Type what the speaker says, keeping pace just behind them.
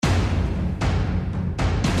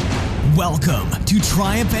Welcome to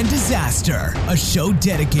Triumph and Disaster, a show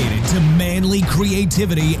dedicated to manly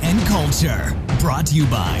creativity and culture. Brought to you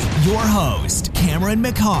by your host, Cameron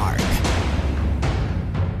McHarg.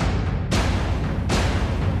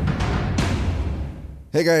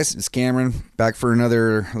 Hey guys, it's Cameron, back for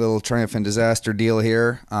another little Triumph and Disaster deal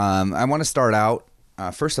here. I want to start out,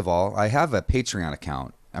 first of all, I have a Patreon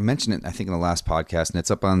account. I mentioned it, I think, in the last podcast, and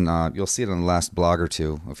it's up on, you'll see it on the last blog or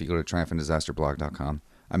two, if you go to triumphanddisasterblog.com.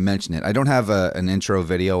 I mentioned it. I don't have an intro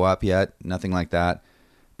video up yet, nothing like that.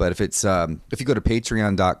 But if it's if you go to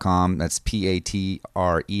patreon.com, that's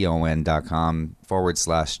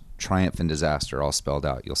patreon.com/Triumph and Disaster, all spelled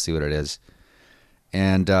out. You'll see what it is.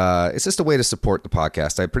 And it's just a way to support the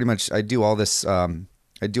podcast. I do all this on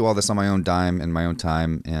my own dime and my own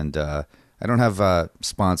time, and I don't have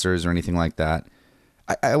sponsors or anything like that.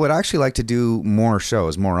 I would actually like to do more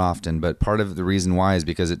shows more often, but part of the reason why is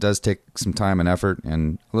because it does take some time and effort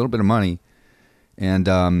and a little bit of money. And,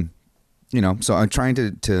 so I'm trying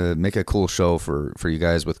to make a cool show for you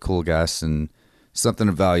guys with cool guests and something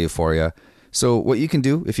of value for you. So what you can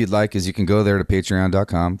do, if you'd like, is you can go there to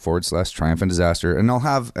patreon.com/Triumph and Disaster, and I'll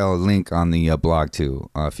have a link on the blog too.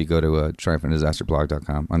 If you go to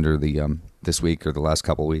triumphanddisasterblog.com under the this week or the last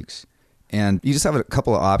couple weeks. And you just have a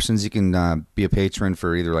couple of options. You can be a patron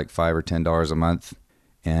for either like $5 or $10 a month.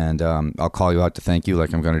 And I'll call you out to thank you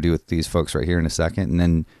like I'm going to do with these folks right here in a second. And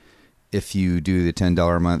then if you do the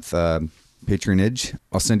 $10 a month patronage,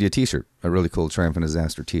 I'll send you a t-shirt, a really cool Triumph and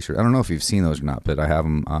Disaster t-shirt. I don't know if you've seen those or not, but I have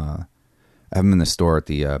them in the store at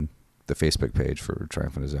the Facebook page for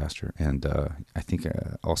Triumph and Disaster. And I think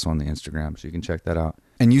also on the Instagram, so you can check that out.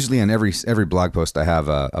 And usually on every blog post, I have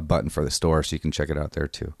a button for the store, so you can check it out there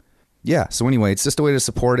too. Yeah, so anyway, it's just a way to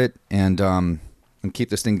support it and keep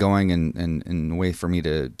this thing going and a way for me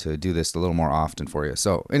to do this a little more often for you.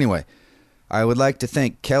 So anyway, I would like to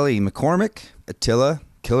thank Kelly McCormick, Attila,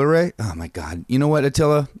 Killeray. Oh my God. You know what,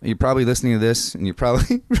 Attila? You're probably listening to this and you're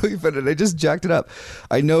probably really offended. I just jacked it up.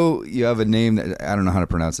 I know you have a name that I don't know how to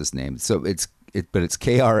pronounce this name. So but it's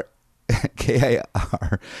Kiralay.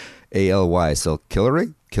 So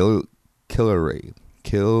Killeray?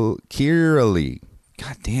 Kiraly.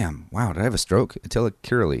 God damn. Wow, did I have a stroke? Attila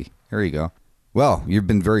Kiraly. Here you go. Well, you've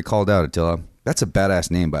been very called out, Attila. That's a badass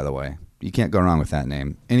name, by the way. You can't go wrong with that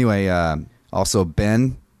name. Anyway, also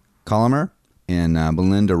Ben Colomer and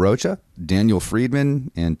Melinda Rocha, Daniel Friedman,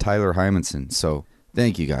 and Tyler Hymanson. So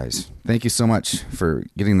thank you guys. Thank you so much for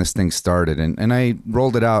getting this thing started. And I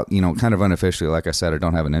rolled it out, kind of unofficially. Like I said, I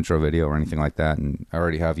don't have an intro video or anything like that. And I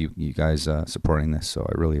already have you guys supporting this. So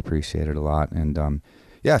I really appreciate it a lot. And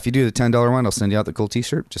yeah, if you do the $10 one, I'll send you out the cool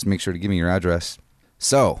t-shirt. Just make sure to give me your address.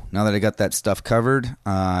 So now that I got that stuff covered,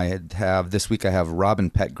 this week I have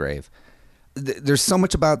Robin Petgrave. There's so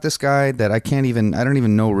much about this guy that I don't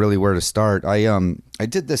even know really where to start. I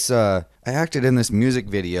did this, I acted in this music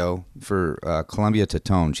video for Columbia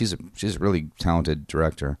Tatone. She's a really talented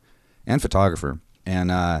director and photographer.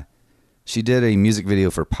 And she did a music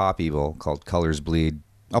video for Pop Evil called Colors Bleed.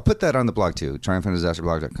 I'll put that on the blog too,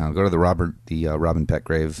 triumphanddisasterblog.com. Go to the Robin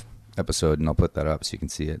Petgrave episode, and I'll put that up so you can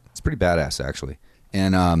see it. It's pretty badass, actually.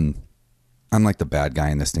 And I'm like the bad guy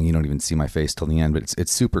in this thing. You don't even see my face till the end, but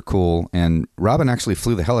it's super cool. And Robin actually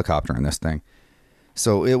flew the helicopter in this thing.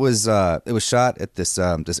 So it was shot at this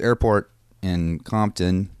airport in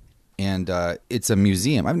Compton, and it's a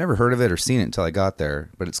museum. I've never heard of it or seen it until I got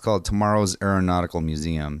there, but it's called Tomorrow's Aeronautical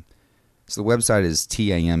Museum. So the website is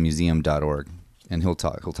T&ammuseum.org. And he'll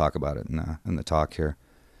talk about it in the talk here,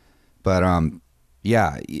 but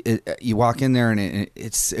yeah, you walk in there and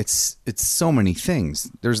it's so many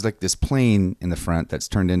things. There's like this plane in the front that's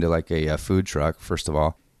turned into like a food truck, first of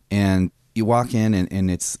all, and you walk in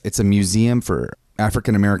and it's a museum for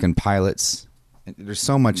African American pilots. There's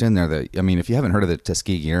so much in there that, I mean, if you haven't heard of the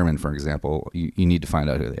Tuskegee Airmen, for example, you need to find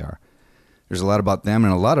out who they are. There's a lot about them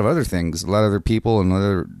and a lot of other things, a lot of other people,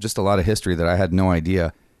 and just a lot of history that I had no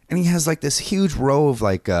idea. And he has like this huge row of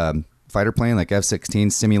like fighter plane, like F-16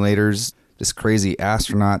 simulators, this crazy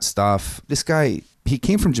astronaut stuff. This guy, he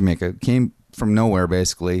came from Jamaica, came from nowhere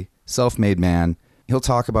basically, self-made man. He'll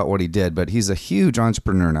talk about what he did, but he's a huge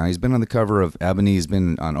entrepreneur now. He's been on the cover of Ebony, he's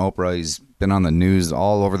been on Oprah, he's been on the news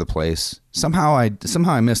all over the place. Somehow I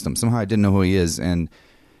missed him. Somehow I didn't know who he is. And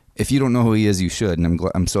if you don't know who he is, you should. And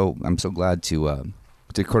I'm so glad to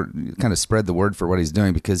kind of spread the word for what he's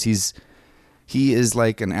doing, because he is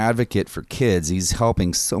like an advocate for kids. He's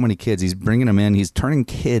helping so many kids. He's bringing them in. He's turning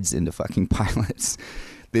kids into fucking pilots.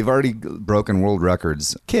 They've already broken world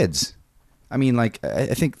records. Kids. I mean, like,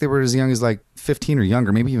 I think they were as young as like 15 or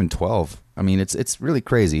younger, maybe even 12. I mean, it's really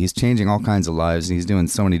crazy. He's changing all kinds of lives, and he's doing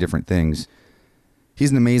so many different things. He's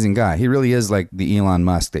an amazing guy. He really is like the Elon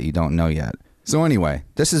Musk that you don't know yet. So anyway,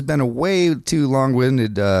 this has been a way too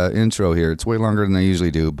long-winded intro here. It's way longer than I usually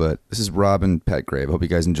do, but this is Rob and Petgrave. Hope you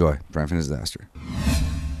guys enjoy. Brian and Disaster.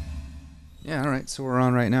 Yeah, all right. So we're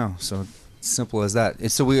on right now. So simple as that.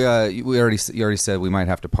 So you already said we might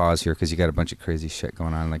have to pause here because you got a bunch of crazy shit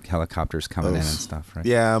going on, like helicopters coming in and stuff, right?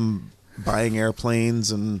 Yeah, I'm buying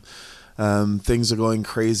airplanes and things are going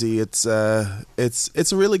crazy. It's a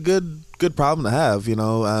really good problem to have, you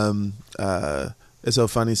know. It's so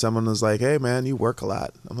funny. Someone was like, "Hey, man, you work a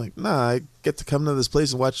lot." I'm like, "Nah, I get to come to this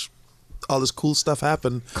place and watch all this cool stuff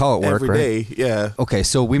happen. Call it work, every day." Yeah. Okay,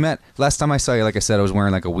 so we met last time I saw you. Like I said, I was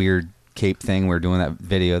wearing like a weird cape thing. We were doing that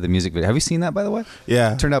video, the music video. Have you seen that, by the way?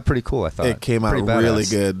 Yeah. It turned out pretty cool. I thought it came out pretty really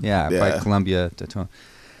badass. good. Yeah, by Columbia Daytona.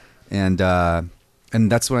 And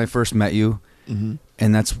that's when I first met you. Mm-hmm.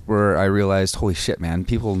 And that's where I realized, holy shit, man!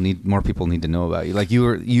 More people need to know about you. Like you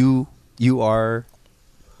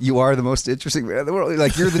are the most interesting man in the world.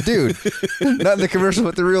 Like you're the dude, not in the commercial,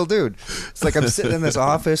 but the real dude. It's like I'm sitting in this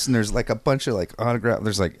office, and there's like a bunch of like autograph.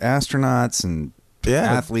 There's like astronauts and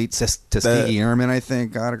athletes, Tuskegee Airmen, I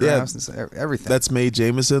think, autographs, and everything. That's Mae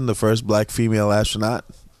Jemison, the first black female astronaut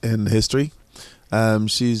in history.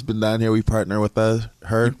 She's been down here. We partner with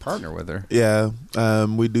her. You partner with her? Yeah.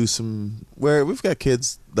 We do we've got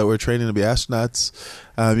kids that we're training to be astronauts.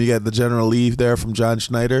 You got the General Lee there from John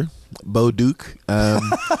Schneider, Bo Duke.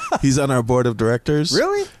 He's on our board of directors.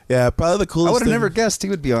 Really? Yeah, probably the coolest I would have thing. never guessed he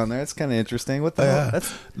would be on there. It's kind of interesting. What the hell?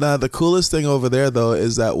 Nah, the coolest thing over there, though,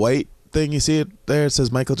 is that white thing. You see it there? It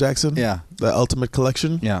says Michael Jackson. Yeah. The Ultimate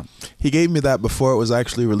Collection. Yeah. He gave me that before it was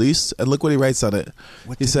actually released. And look what he writes on it.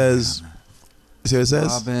 He says... See what it says?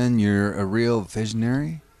 Robin, you're a real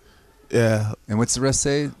visionary. Yeah. And what's the rest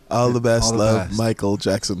say? All the best, love, best. Michael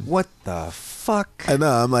Jackson. What the fuck? I know.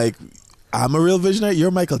 I'm like, I'm a real visionary. You're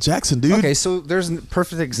Michael Jackson, dude. Okay, so there's a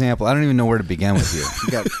perfect example. I don't even know where to begin with you.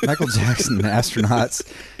 You got Michael Jackson,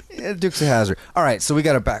 astronauts, Dukes of Hazzard. All right, so we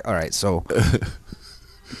got to back. All right, so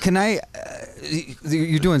can I?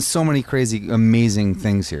 You're doing so many crazy, amazing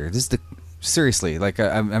things here. This is seriously, like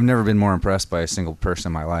I've never been more impressed by a single person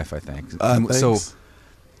in my life, I think. So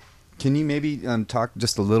can you maybe talk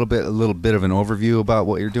just a little bit of an overview about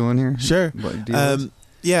what you're doing here? Sure.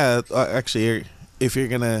 Yeah. Actually, if you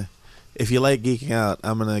like geeking out,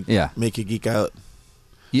 I'm gonna make you geek out.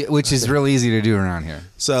 Yeah, which is real easy to do around here.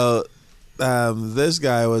 So this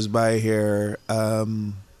guy was by here a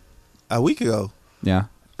week ago. Yeah.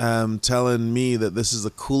 Telling me that this is the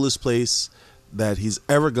coolest place that he's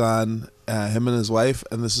ever gone, him and his wife,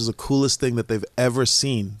 and this is the coolest thing that they've ever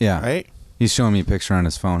seen. Yeah. Right? He's showing me a picture on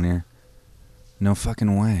his phone here. No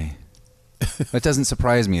fucking way. That doesn't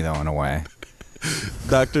surprise me, though, in a way.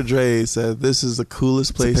 Dr. Dre said this is the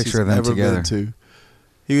coolest place he's ever been to.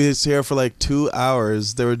 He was here for like 2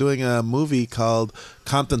 hours. They were doing a movie called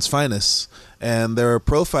Compton's Finest, and they were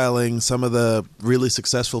profiling some of the really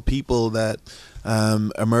successful people that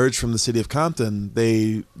emerged from the city of Compton.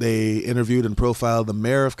 They interviewed and profiled the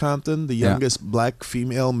mayor of Compton, the youngest black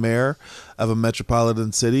female mayor of a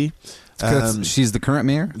metropolitan city. She's the current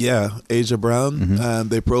mayor? Yeah, Asia Brown. Mm-hmm.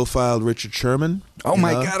 They profiled Richard Sherman. Oh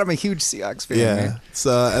my God, I'm a huge Seahawks fan. Yeah. Man.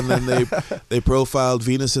 So and then they profiled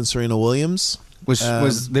Venus and Serena Williams.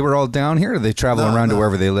 They were all down here? Or they travel around to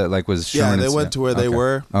wherever they live? Like was Sherman? Yeah, they went to where they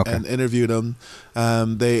were and interviewed them.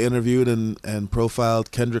 They interviewed and profiled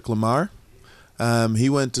Kendrick Lamar. He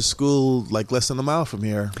went to school like less than a mile from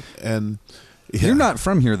here, and you're not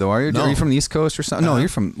from here though, are you? No. Are you from the East Coast or something? No, you're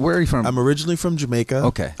from. Where are you from? I'm originally from Jamaica.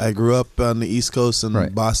 Okay, I grew up on the East Coast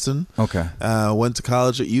in Boston. Okay, went to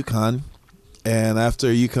college at UConn, and after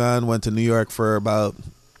UConn, went to New York for about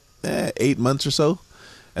 8 months or so,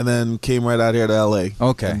 and then came right out here to LA.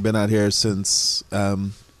 Okay, and been out here since.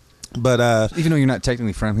 But even though you're not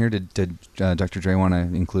technically from here, did Dr. Dre want to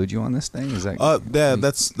include you on this thing? Is that? Yeah,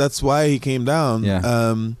 that's why he came down.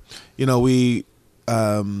 Yeah. We.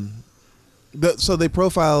 So they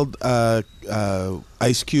profiled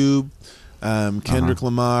Ice Cube, Kendrick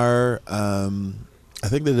Lamar. I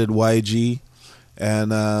think they did YG,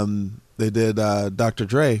 and they did Dr.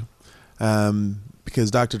 Dre,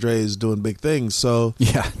 because Dr. Dre is doing big things. So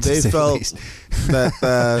they felt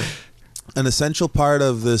that an essential part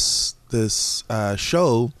of this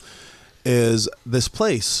show is this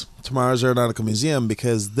place, Tomorrow's Aeronautical Museum,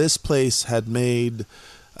 because this place had made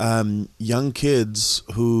young kids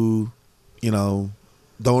who,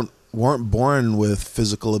 weren't born with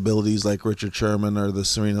physical abilities like Richard Sherman or the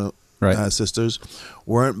Serena sisters,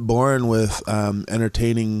 weren't born with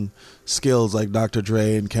entertaining skills like Dr.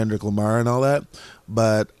 Dre and Kendrick Lamar and all that.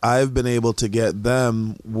 But I've been able to get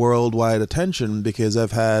them worldwide attention because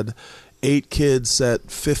I've had 8 kids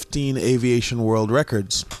set 15 aviation world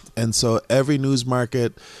records. And so every news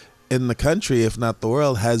market in the country, if not the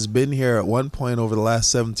world, has been here at one point over the last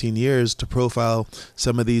 17 years to profile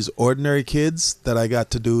some of these ordinary kids that I got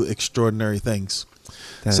to do extraordinary things.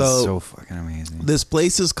 That is so fucking amazing. This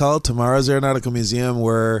place is called Tomorrow's Aeronautical Museum.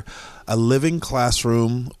 We're a living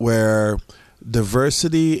classroom where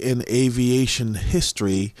diversity in aviation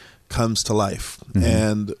history comes to life. Mm-hmm.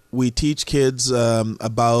 And we teach kids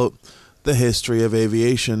about the history of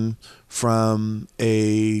aviation from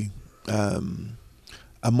a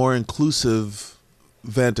more inclusive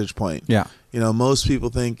vantage point. Yeah. You know, most people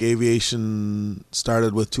think aviation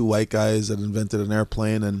started with 2 white guys that invented an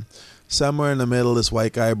airplane, and somewhere in the middle, this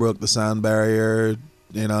white guy broke the sound barrier,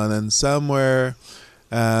 you know, and then somewhere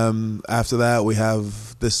after that, we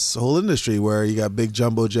have this whole industry where you got big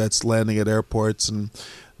jumbo jets landing at airports, and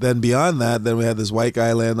then beyond that, then we had this white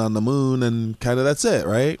guy land on the moon, and kind of that's it,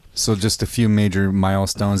 right? So just a few major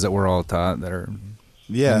milestones that we're all taught that are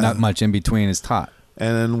not much in between is taught.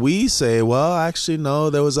 And then we say, well, actually, no,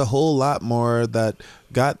 there was a whole lot more that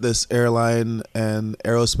got this airline and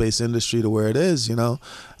aerospace industry to where it is, you know.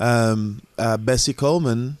 Bessie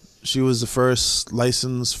Coleman, she was the first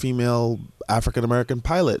licensed female African-American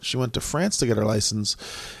pilot. She went to France to get her license.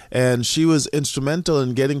 And she was instrumental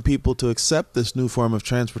in getting people to accept this new form of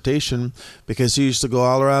transportation because she used to go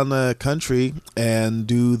all around the country and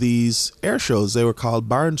do these air shows. They were called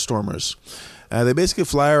barnstormers. They basically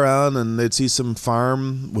fly around and they'd see some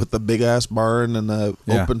farm with a big-ass barn and an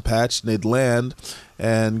open patch, and they'd land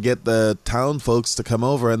and get the town folks to come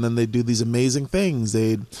over, and then they'd do these amazing things.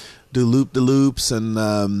 They'd do loop-de-loops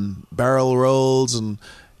and barrel rolls and,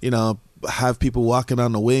 you know, have people walking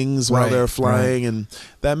on the wings while they're flying. And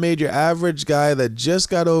that made your average guy that just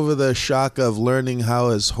got over the shock of learning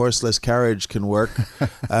how his horseless carriage can work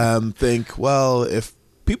think, well, if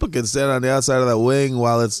people can stand on the outside of that wing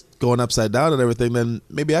while it's going upside down and everything, then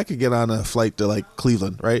maybe I could get on a flight to like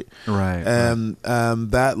Cleveland, right? Right. And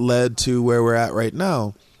that led to where we're at right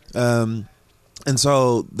now. And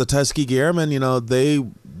so the Tuskegee Airmen, you know, they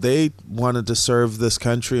wanted to serve this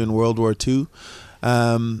country in World War II.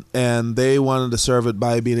 And they wanted to serve it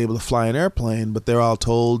by being able to fly an airplane, but they're all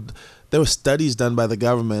told there were studies done by the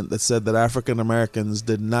government that said that African Americans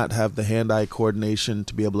did not have the hand-eye coordination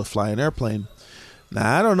to be able to fly an airplane.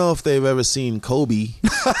 Now, I don't know if they've ever seen Kobe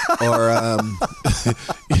or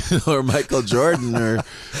or Michael Jordan or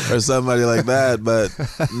somebody like that, but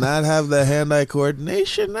not have the hand-eye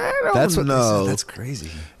coordination, I don't know. That's crazy.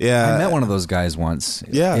 Yeah. I met one of those guys once.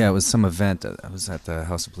 Yeah. Yeah, it was some event. I was at the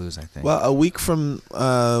House of Blues, I think. Well, a week from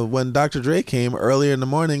when Dr. Dre came, earlier in the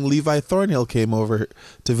morning, Levi Thornhill came over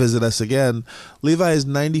to visit us again. Levi is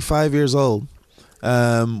 95 years old.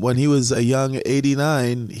 When he was a young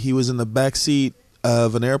 89, he was in the back seat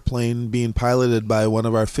of an airplane being piloted by one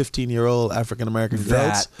of our 15-year-old African-American girls.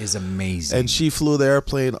 That is amazing. And she flew the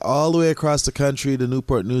airplane all the way across the country to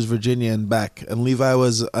Newport News, Virginia, and back. And Levi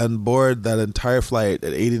was on board that entire flight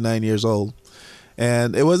at 89 years old.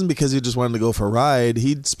 And it wasn't because he just wanted to go for a ride.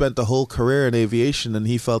 He'd spent a whole career in aviation, and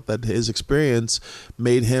he felt that his experience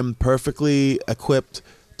made him perfectly equipped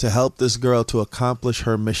to help this girl to accomplish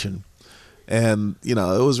her mission. And, you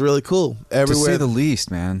know, it was really cool. Everywhere, to say the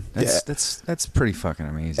least, man. That's pretty fucking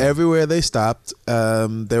amazing. Everywhere they stopped,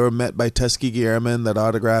 they were met by Tuskegee Airmen that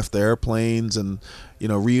autographed the airplanes and, you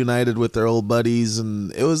know, reunited with their old buddies.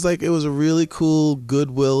 And it was a really cool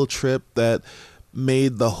goodwill trip that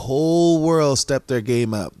made the whole world step their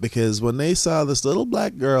game up, because when they saw this little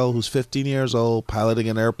black girl who's 15 years old piloting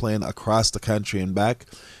an airplane across the country and back,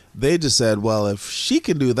 they just said, well, if she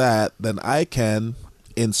can do that, then I can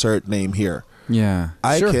insert name here. Yeah.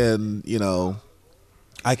 I can, you know,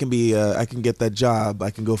 I can get that job.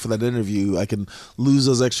 I can go for that interview. I can lose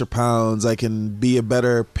those extra pounds. I can be a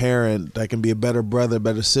better parent. I can be a better brother,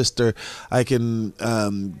 better sister. I can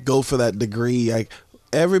go for that degree.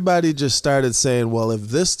 Everybody just started saying, well, if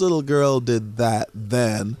this little girl did that,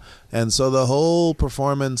 then. And so the whole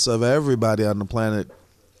performance of everybody on the planet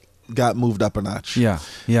got moved up a notch. Yeah,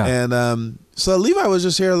 yeah. And so Levi was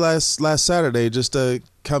just here last Saturday just to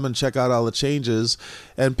come and check out all the changes.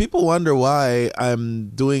 And people wonder why I'm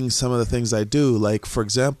doing some of the things I do. Like, for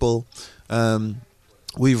example,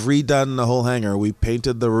 we've redone the whole hangar. We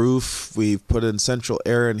painted the roof. We've put in central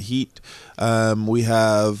air and heat. We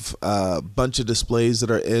have a bunch of displays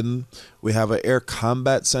that are in. We have an air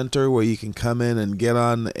combat center where you can come in and get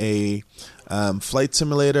on a flight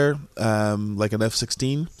simulator, like an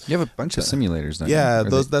F-16. You have a bunch of simulators, don't you? Yeah,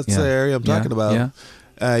 that's the area I'm talking about. Yeah.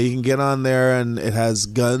 You can get on there, and it has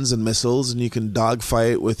guns and missiles, and you can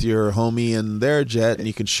dogfight with your homie in their jet, and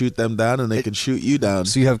you can shoot them down, and they can shoot you down.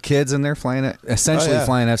 So you have kids in there flying essentially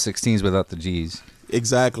flying F-16s without the Gs.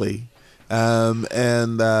 Exactly.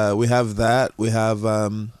 And we have that. We have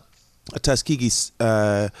a Tuskegee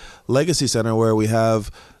Legacy Center where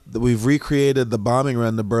we've recreated the bombing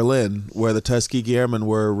run to Berlin, where the Tuskegee Airmen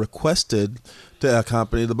were requested to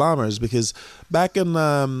accompany the bombers, because back in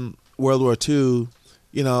World War II,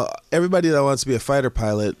 everybody that wants to be a fighter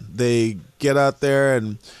pilot, they get out there,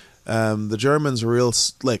 and the Germans were real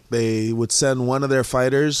slick. They would send one of their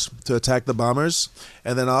fighters to attack the bombers,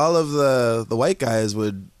 and then all of the white guys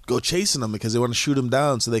would go chasing them because they want to shoot them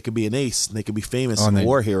down so they could be an ace and they could be famous and a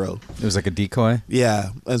war hero. It was like a decoy? Yeah,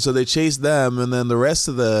 and so they chased them, and then the rest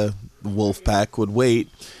of the wolf pack would wait,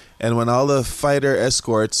 and when all the fighter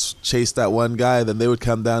escorts chased that one guy, then they would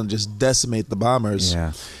come down and just decimate the bombers.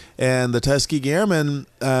 Yeah. And the Tuskegee Airmen,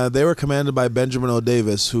 they were commanded by Benjamin O.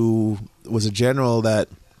 Davis, who was a general that,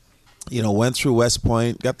 went through West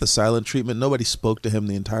Point, got the silent treatment. Nobody spoke to him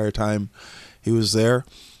the entire time he was there.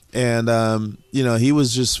 And, he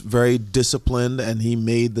was just very disciplined, and he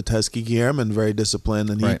made the Tuskegee Airmen very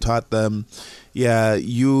disciplined, and he taught them,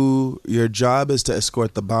 your job is to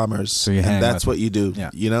escort the bombers. So and that's what you do. Yeah.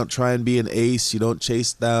 You don't try and be an ace. You don't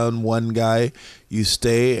chase down one guy. You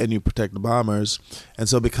stay and you protect the bombers. And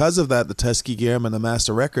so because of that, the Tuskegee Airmen amassed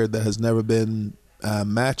a record that has never been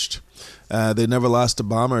matched. They never lost a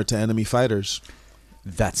bomber to enemy fighters.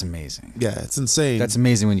 That's amazing. Yeah, it's insane. That's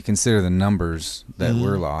amazing when you consider the numbers that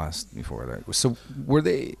were lost before that. So were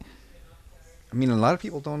they? I mean, a lot of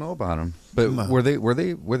people don't know about them, but were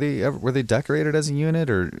they decorated as a unit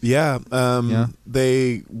or? Yeah,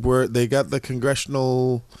 they were. They got the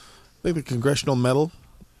congressional, the congressional medal,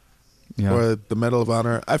 or the Medal of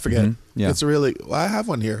Honor. I forget. Mm-hmm. Yeah, it's really. Well, I have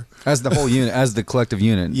one here as the whole unit, as the collective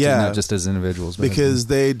unit. Not just as individuals. But because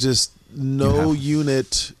they just no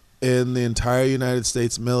unit in the entire United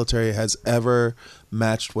States military has ever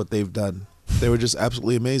matched what they've done. They were just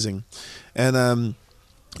absolutely amazing, and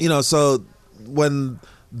so when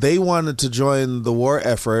they wanted to join the war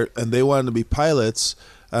effort and they wanted to be pilots,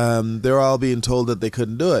 they were all being told that they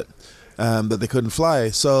couldn't do it, that they couldn't fly.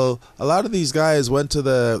 So a lot of these guys went to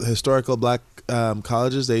the historical black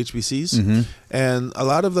colleges, the HBCs, and a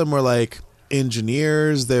lot of them were like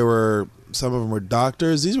engineers. Some of them were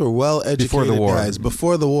doctors. These were well-educated guys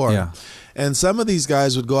before the war. Yeah. And some of these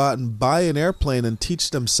guys would go out and buy an airplane and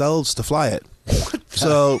teach themselves to fly it.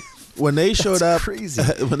 So when they showed up,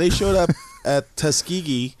 at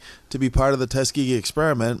Tuskegee to be part of the Tuskegee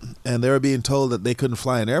experiment, and they were being told that they couldn't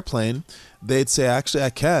fly an airplane, they'd say, "Actually,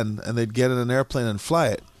 I can," and they'd get in an airplane and fly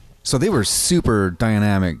it. So they were super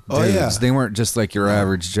dynamic dudes. Oh, yeah. They weren't just like your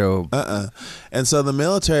average Joe. And so the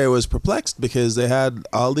military was perplexed because they had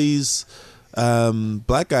all these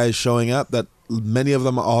black guys showing up that many of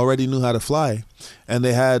them already knew how to fly. And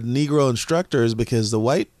they had Negro instructors because the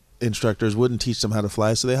white instructors wouldn't teach them how to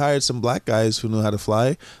fly. So they hired some black guys who knew how to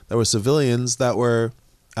fly. There were civilians that were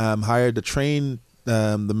hired to train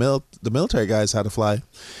the military guys how to fly.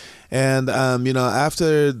 And,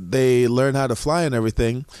 after they learned how to fly and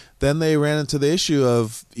everything, then they ran into the issue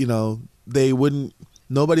of,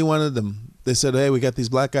 nobody wanted them. They said, "Hey, we got these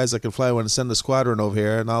black guys that can fly. I want to send a squadron over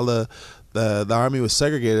here." And all the army was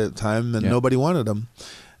segregated at the time, and nobody wanted them.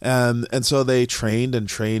 And so they trained and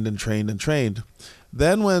trained and trained and trained.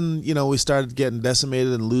 Then when, we started getting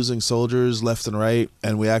decimated and losing soldiers left and right,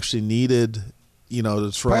 and we actually needed,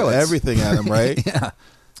 to throw pilots, everything at them, right? Yeah.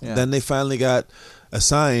 Then they finally got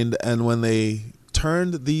assigned, and when they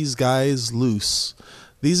turned these guys loose,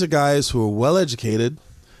 these are guys who were well educated,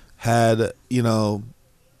 had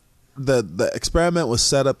the experiment was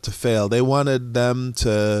set up to fail. They wanted them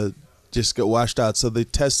to just get washed out, so they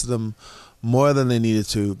tested them more than they needed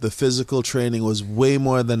to. The physical training was way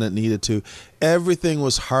more than it needed to. Everything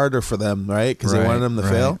was harder for them, right? Because they wanted them to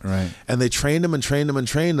fail. Right. And they trained them and trained them and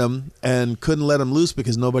trained them and couldn't let them loose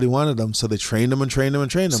because nobody wanted them. So they trained them and trained them and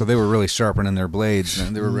trained them. So they were really sharpening their blades.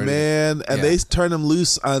 And they were ready. Man, and they turned them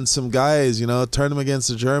loose on some guys, turned them against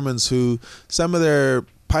the Germans who some of their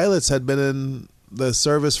pilots had been in the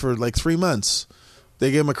service for like 3 months. They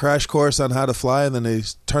gave them a crash course on how to fly, and then they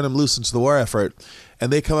turned them loose into the war effort.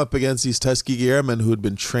 And they come up against these Tuskegee Airmen who had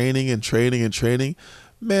been training and training and training.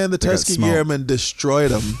 Man, the Tuskegee Airmen destroyed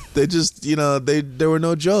them. They just, they were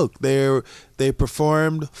no joke. They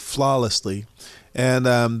performed flawlessly. And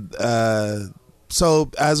so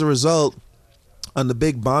as a result, on the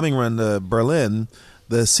big bombing run to Berlin,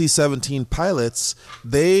 the C-17 pilots,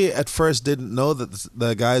 they at first didn't know that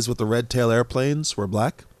the guys with the red tail airplanes were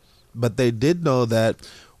black. But they did know that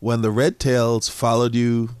when the Red Tails followed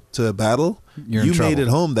you to battle, You're in you made trouble. it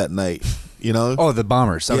home that night. You know? Oh, the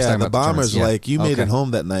bombers. I was Yeah, talking the about bombers, Germans. Yeah. like, you made Okay. it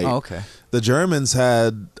home that night. Oh, okay. The Germans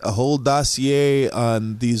had a whole dossier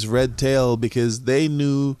on these Red Tail because they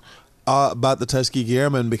knew about the Tuskegee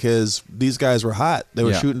Airmen because these guys were hot. They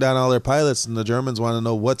were Yeah. shooting down all their pilots, and the Germans want to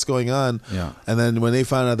know what's going on. Yeah. And then when they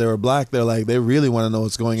found out they were black, they're like, they really want to know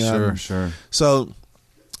what's going on. Sure. So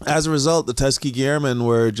as a result, the Tuskegee Airmen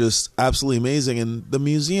were just absolutely amazing. And the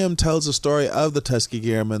museum tells the story of the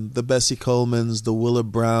Tuskegee Airmen, the Bessie Colemans, the Willa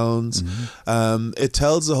Browns. It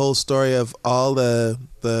tells the whole story of all the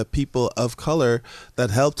people of color that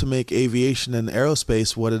helped to make aviation and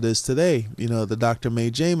aerospace what it is today. You know, the Dr. Mae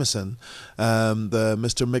Jameson, the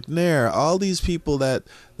Mr. McNair, all these people that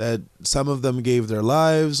some of them gave their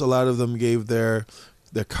lives, a lot of them gave their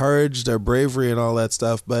courage, their bravery, and all that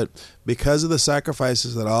stuff. But because of the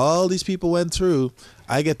sacrifices that all these people went through,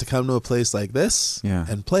 I get to come to a place like this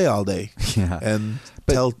and play all day and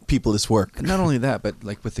tell people this work. Not only that, but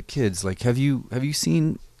like with the kids, like have you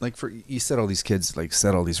seen, like, for you said all these kids like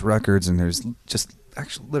set all these records, and there's just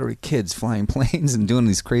actually literally kids flying planes and doing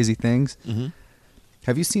these crazy things. Mm-hmm.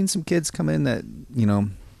 Have you seen some kids come in that, you know,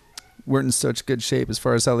 weren't in such good shape as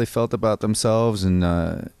far as how they felt about themselves and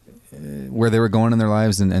where they were going in their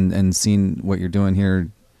lives, and seeing what you're doing here,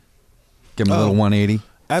 give them a little 180?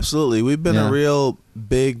 Absolutely. We've been a real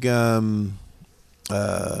big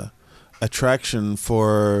attraction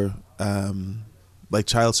for like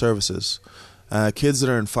child services. Kids that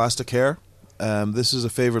are in foster care, this is a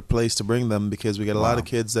favorite place to bring them because we get a lot of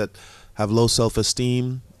kids that have low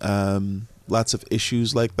self-esteem, lots of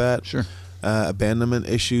issues like that. Sure. Abandonment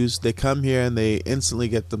issues. They come here and they instantly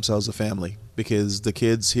get themselves a family because the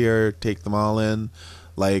kids here take them all in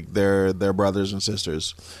like they're their brothers and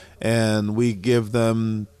sisters. And we give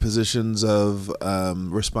them positions of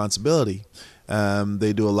responsibility.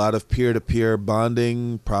 They do a lot of peer-to-peer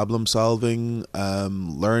bonding, problem solving,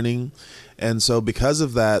 learning. And so because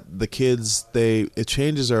of that, the kids, it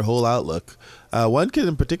changes their whole outlook. One kid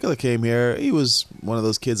in particular came here. He was one of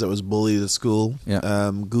those kids that was bullied at school.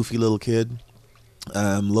 Yeah. Goofy little kid,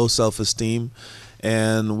 low self-esteem.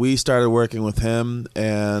 And we started working with him,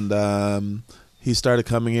 and he started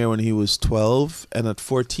coming here when he was 12. And at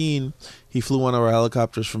 14, he flew one of our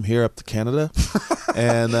helicopters from here up to Canada.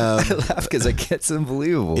 And I laugh because it's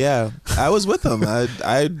unbelievable. Yeah, I was with him.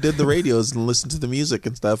 I did the radios and listened to the music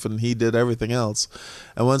and stuff, and he did everything else.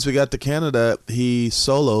 And once we got to Canada, he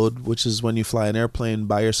soloed, which is when you fly an airplane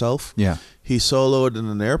by yourself. Yeah. He soloed in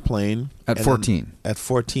an airplane. At 14. At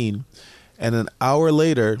 14. And an hour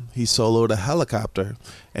later, he soloed a helicopter.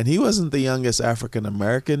 And he wasn't the youngest African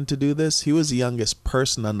American to do this. He was the youngest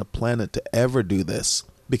person on the planet to ever do this.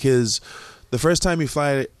 Because the first time you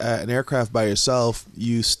fly an aircraft by yourself,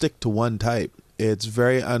 you stick to one type. It's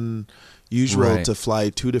very unusual to fly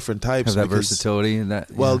two different types. Have that versatility.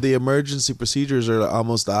 Well, the emergency procedures are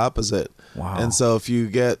almost the opposite. Wow. And so if you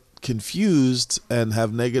get confused and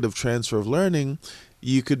have negative transfer of learning,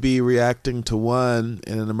 you could be reacting to one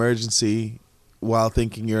in an emergency while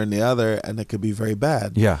thinking you're in the other, and it could be very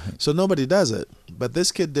bad. Yeah. So nobody does it. But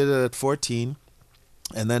this kid did it at 14,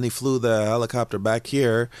 and then he flew the helicopter back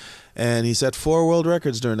here, and he set 4 world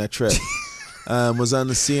records during that trip. Was on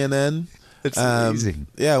the CNN. It's amazing.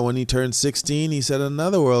 Yeah, when he turned 16, he set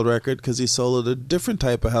another world record because he soloed a different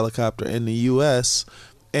type of helicopter in the U.S.,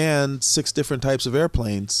 and 6 different types of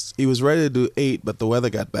airplanes. He was ready to do 8, but the weather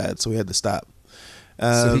got bad, so he had to stop.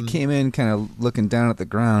 So he came in kind of looking down at the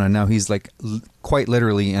ground, and now he's like quite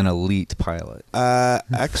literally an elite pilot.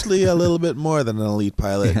 Actually, a little bit more than an elite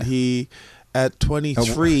pilot. Yeah. He, at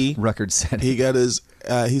 23, record setting. He got his.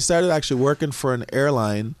 He started actually working for an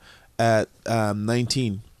airline at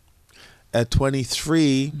 19. At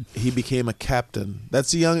 23, he became a captain. That's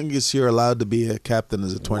the youngest you're allowed to be a captain,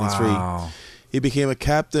 is at 23. Wow. He became a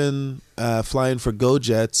captain flying for Go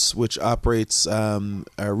Jets, which operates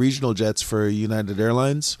regional jets for United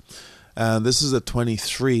Airlines. This is at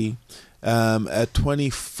 23. At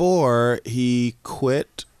 24, he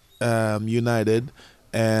quit United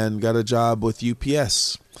and got a job with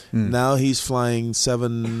UPS. Now he's flying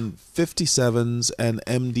 757s and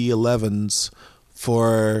MD-11s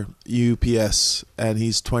for UPS, and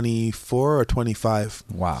he's 24 or 25.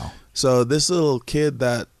 Wow. So this little kid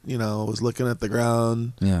that, you know, was looking at the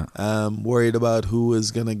ground, worried about who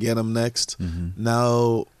was going to get him next,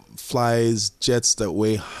 now flies jets that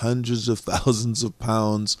weigh hundreds of thousands of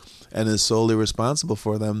pounds and is solely responsible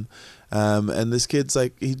for them. And this kid's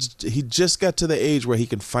like, he just got to the age where he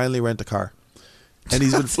can finally rent a car. And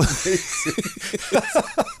he's been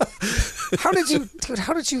How did you, dude?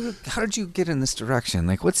 How did you get in this direction?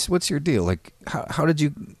 Like, what's your deal? Like, how did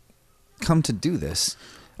you come to do this?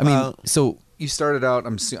 I mean, so you started out.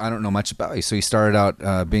 I don't know much about you. So you started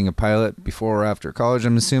out being a pilot before or after college.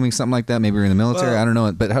 I'm assuming something like that. Maybe you're in the military. I don't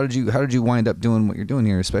know. But how did you wind up doing what you're doing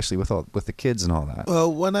here, especially with the kids and all that?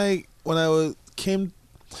 Well, when I came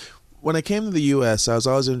to the U.S., I was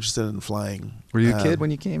always interested in flying. Were you a kid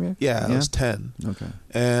when you came here? Yeah, I was 10. Okay.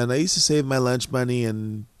 And I used to save my lunch money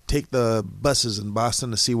and take the buses in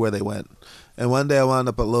Boston to see where they went. And one day I wound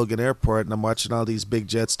up at Logan Airport, and I'm watching all these big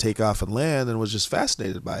jets take off and land, and was just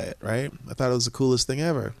fascinated by it, right? I thought it was the coolest thing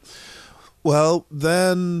ever. Well,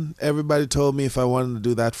 then everybody told me if I wanted to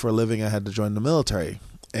do that for a living, I had to join the military.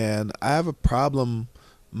 And I have a problem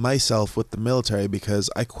myself with the military because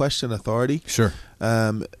I question authority. Sure.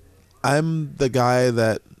 I'm the guy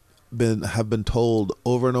that have been told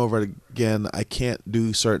over and over again I can't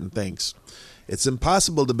do certain things. It's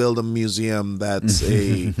impossible to build a museum that's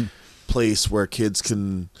a place where kids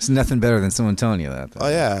can... It's nothing better than someone telling you that. Oh,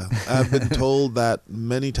 yeah. I've been told that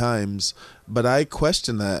many times, but I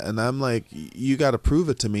question that, and I'm like, you got to prove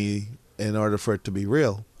it to me in order for it to be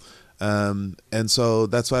real. And so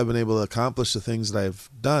that's why I've been able to accomplish the things that I've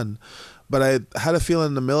done. But I had a feeling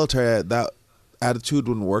in the military that attitude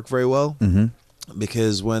wouldn't work very well. Mm-hmm.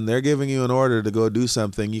 Because when they're giving you an order to go do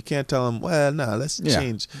something, you can't tell them, well, no, let's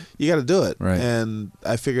change. You got to do it. Right. And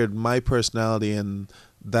I figured my personality and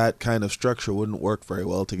that kind of structure wouldn't work very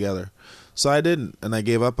well together. So I didn't, and I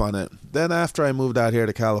gave up on it. Then after I moved out here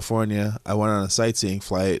to California, I went on a sightseeing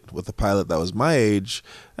flight with a pilot that was my age.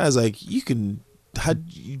 I was like, you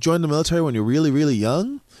joined the military when you're really, really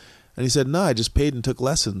young? And he said, no, I just paid and took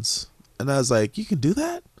lessons. And I was like, you can do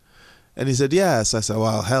that? And he said, yes. I said,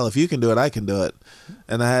 well, hell, if you can do it, I can do it.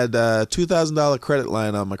 And I had a $2,000 credit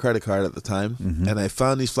line on my credit card at the time. Mm-hmm. And I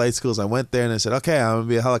found these flight schools. I went there and I said, okay, I'm going to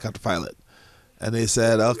be a helicopter pilot. And they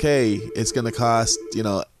said, okay, it's going to cost,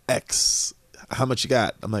 X. How much you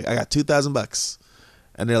got? I'm like, I got $2,000.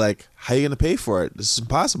 And they're like, how are you going to pay for it? This is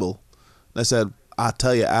impossible. And I said, I'll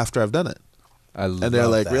tell you after I've done it. And they're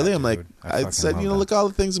like, that, really? Dude. I'm like, I said, look, all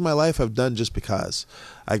the things in my life I've done just because.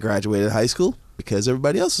 I graduated high school because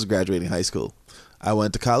everybody else was graduating high school. I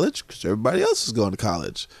went to college because everybody else was going to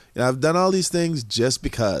college. I've done all these things just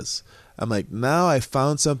because. I'm like, now I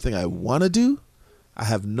found something I want to do. I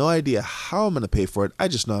have no idea how I'm going to pay for it. I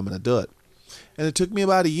just know I'm going to do it. And it took me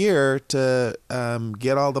about a year to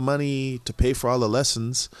get all the money to pay for all the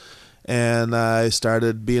lessons. And I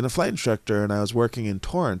started being a flight instructor, and I was working in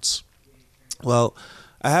Torrance. Well,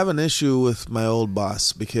 I have an issue with my old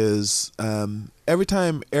boss because every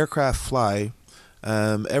time aircraft fly,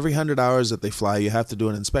 every 100 hours that they fly, you have to do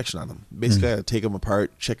an inspection on them. Basically, I got to take them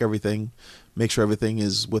apart, check everything, make sure everything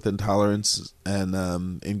is within tolerance and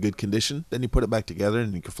in good condition. Then you put it back together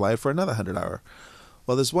and you can fly it for another 100 hour.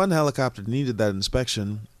 Well, this one helicopter needed that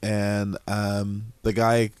inspection, and the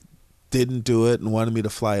guy didn't do it and wanted me to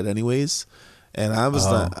fly it anyways. And I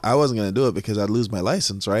wasn't going to do it because I'd lose my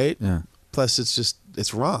license, right? Yeah. Plus,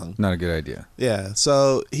 it's wrong. Not a good idea. Yeah.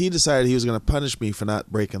 So he decided he was going to punish me for not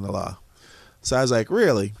breaking the law. So I was like,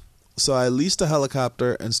 really? So I leased a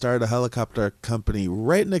helicopter and started a helicopter company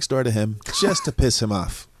right next door to him just to piss him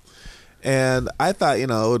off. And I thought, it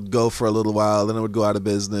would go for a little while, then it would go out of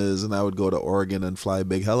business, and I would go to Oregon and fly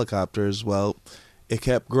big helicopters. Well, it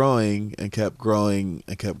kept growing and kept growing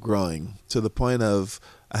and kept growing to the point of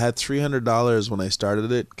I had $300 when I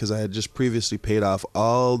started it because I had just previously paid off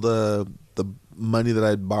all the money that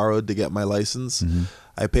I'd borrowed to get my license. Mm-hmm.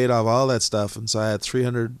 I paid off all that stuff, and so I had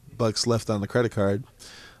 $300 left on the credit card.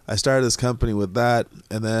 I started this company with that,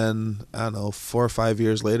 and then, I don't know, 4 or 5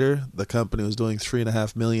 years later, the company was doing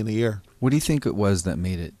 $3.5 million a year. What do you think it was that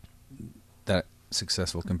made it that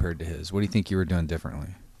successful compared to his? What do you think you were doing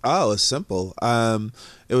differently? Oh, it was simple.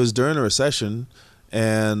 It was during a recession,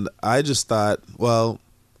 and I just thought, well,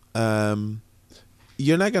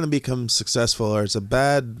 you're not going to become successful, or it's a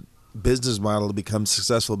bad business model to become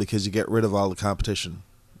successful because you get rid of all the competition.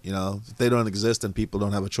 If they don't exist, and people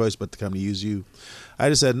don't have a choice but to come to use you. I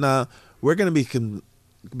just said, nah, we're going to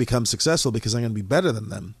become successful because I'm going to be better than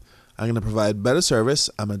them. I'm going to provide better service.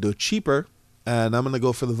 I'm going to do it cheaper, and I'm going to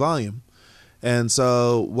go for the volume. And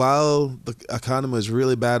so while the economy was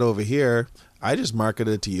really bad over here, I just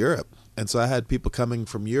marketed it to Europe. And so I had people coming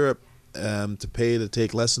from Europe to pay to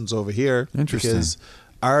take lessons over here. Interesting. Because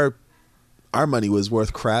our money was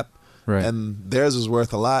worth crap. Right. And theirs was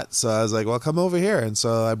worth a lot. So I was like, well, come over here. And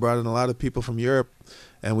so I brought in a lot of people from Europe,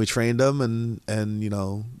 and we trained them, and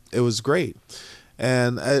it was great.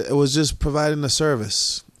 And it was just providing a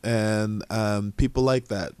service. And people like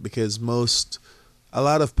that because a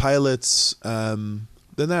lot of pilots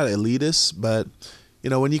they're not elitist, but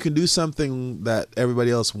when you can do something that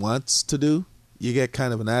everybody else wants to do, you get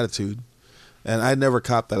kind of an attitude. And I never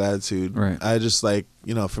copped that attitude. Right. I just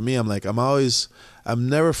for me, I'm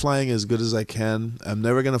never flying as good as I can. I'm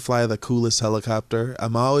never going to fly the coolest helicopter.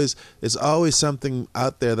 It's always something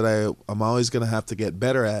out there that I'm always going to have to get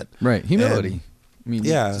better at. Right. Humility.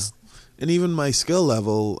 And, and even my skill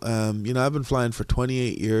level, I've been flying for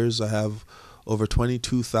 28 years. I have over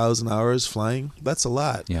 22,000 hours flying. That's a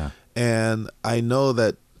lot. Yeah. And I know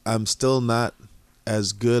that I'm still not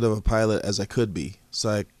as good of a pilot as I could be. So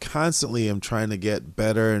I constantly am trying to get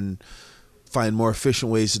better and find more efficient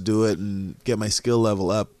ways to do it and get my skill level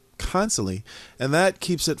up constantly. And that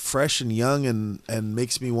keeps it fresh and young and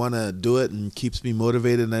makes me want to do it and keeps me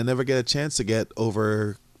motivated. And I never get a chance to get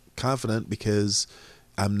overconfident because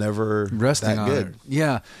I'm never resting that on good. It.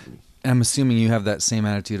 Yeah. I'm assuming you have that same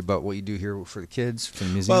attitude about what you do here for the kids, for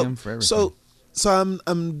the museum, for everything. So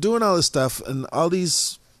I'm doing all this stuff, and all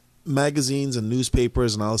these magazines and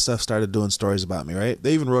newspapers and all this stuff started doing stories about me, right?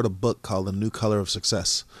 They even wrote a book called The New Color of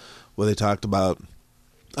Success, where they talked about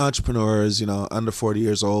entrepreneurs, under 40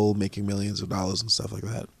 years old, making millions of dollars and stuff like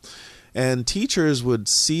that. And teachers would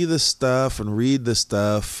see this stuff and read this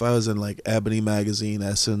stuff. I was in Ebony Magazine,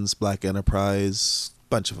 Essence, Black Enterprise,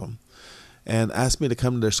 bunch of them, and asked me to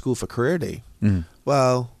come to their school for career day. Mm.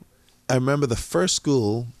 Well, I remember the first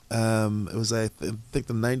school, it was I think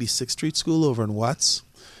the 96th Street School over in Watts.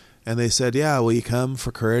 And they said, yeah, will you come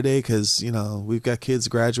for career day? Because, we've got kids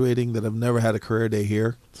graduating that have never had a career day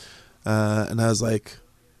here. And I was like,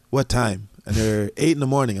 what time? And they're 8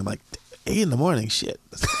 a.m. I'm like, 8 a.m? Shit,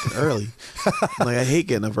 that's fucking early. I'm like, I hate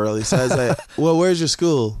getting up early. So I was like, well, where's your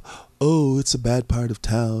school? Oh, it's a bad part of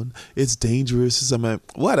town. It's dangerous. So I'm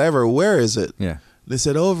like, whatever, where is it? Yeah. They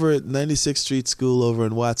said over at 96th Street School over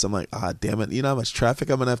in Watts. I'm like, damn it. You know how much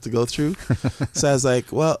traffic I'm going to have to go through? So I was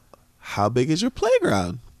like, well, how big is your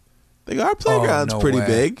playground? They go, our playground's pretty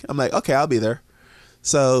big. I'm like, okay, I'll be there.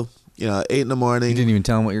 So, 8 a.m. You didn't even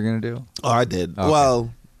tell them what you're going to do? Oh, I did. Okay.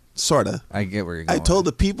 Well, sort of. I get where you're going. I told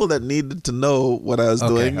the people that needed to know what I was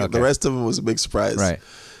doing. Okay. The rest of them was a big surprise. Right.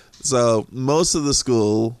 So most of the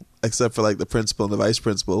school, except for the principal and the vice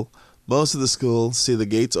principal, most of the school see the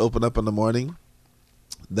gates open up in the morning.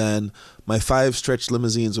 Then my 5 stretch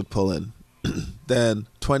limousines would pull in. Then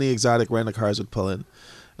 20 exotic rental cars would pull in.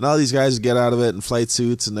 And all these guys would get out of it in flight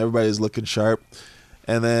suits, and everybody's looking sharp.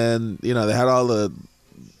 And then, they had all the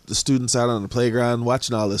students out on the playground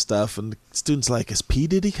watching all this stuff. And the students like, is P.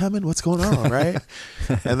 Diddy coming? What's going on, right?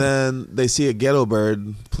 And then they see a ghetto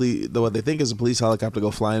bird, what they think is a police helicopter, go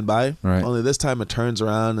flying by. Right. Only this time it turns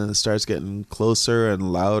around and it starts getting closer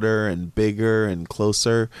and louder and bigger and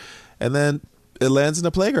closer. And then it lands in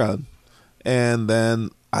the playground. And then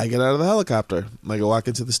I get out of the helicopter. I go walk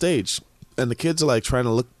into the stage. And the kids are trying to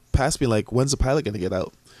look past me when's the pilot going to get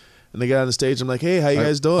out? And they get on the stage. I'm like, hey, how you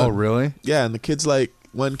guys doing? Oh, really? Yeah. And the kid's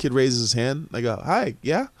one kid raises his hand. I go, hi,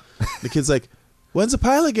 yeah? The kid's like, when's the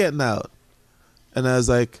pilot getting out? And I was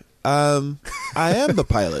like, I am the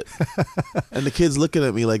pilot. And the kid's looking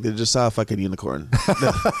at me like they just saw a fucking unicorn.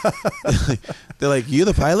 They're like, you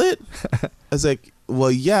the pilot? I was like,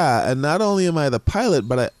 well, yeah. And not only am I the pilot,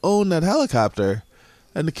 but I own that helicopter.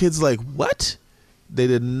 And the kid's like, what? They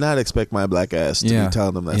did not expect my black ass to be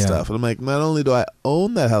telling them that stuff. And I'm like, not only do I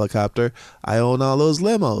own that helicopter, I own all those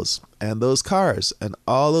limos and those cars and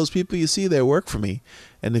all those people you see there work for me.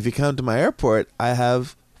 And if you come to my airport, I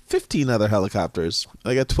have 15 other helicopters.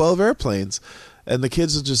 I got 12 airplanes. And the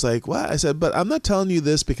kids are just like, what? I said, but I'm not telling you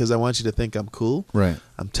this because I want you to think I'm cool. Right.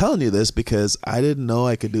 I'm telling you this because I didn't know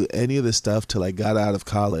I could do any of this stuff till I got out of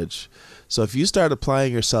college. So if you start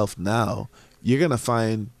applying yourself now, you're going to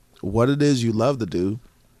find what it is you love to do,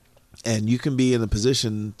 and you can be in a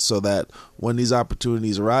position so that when these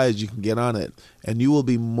opportunities arise, you can get on it, and you will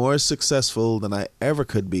be more successful than I ever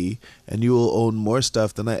could be, and you will own more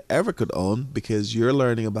stuff than I ever could own because you're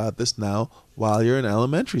learning about this now while you're in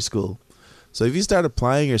elementary school. So if you start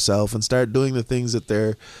applying yourself and start doing the things that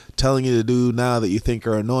they're telling you to do now that you think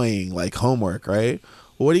are annoying, like homework, right?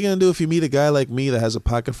 Well, what are you going to do if you meet a guy like me that has a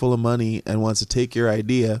pocket full of money and wants to take your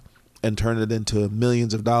idea and turn it into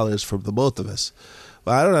millions of dollars for the both of us?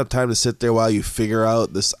 Well, I don't have time to sit there while you figure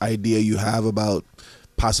out this idea you have about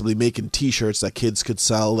possibly making T-shirts that kids could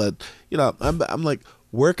sell. That I'm like,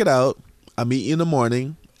 work it out. I'll meet you in the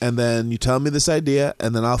morning, and then you tell me this idea,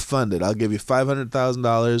 and then I'll fund it. I'll give you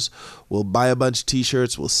 $500,000. We'll buy a bunch of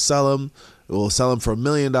T-shirts. We'll sell them. We'll sell them for $1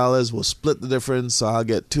 million. We'll split the difference. So I'll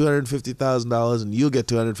get $250,000, and you'll get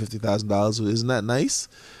 $250,000. Isn't that nice?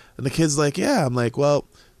 And the kid's like, yeah. I'm like, well,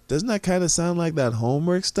 doesn't that kind of sound like that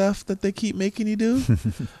homework stuff that they keep making you do?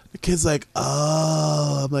 The kid's like,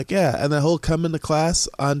 oh. I'm like, yeah. And that whole come into class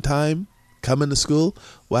on time, come into school.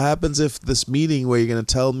 What happens if this meeting where you're going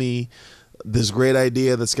to tell me this great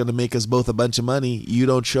idea that's going to make us both a bunch of money, you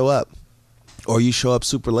don't show up, or you show up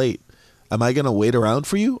super late? Am I going to wait around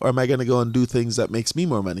for you, or am I going to go and do things that makes me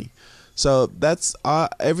more money? So that's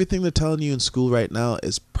everything they're telling you in school right now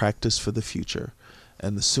is practice for the future.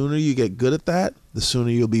 And the sooner you get good at that, the sooner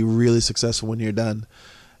you'll be really successful when you're done.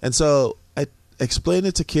 And so I explained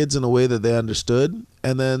it to kids in a way that they understood.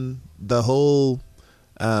 And then the whole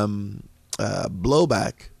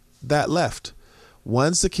blowback, that left.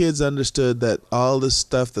 Once the kids understood that all this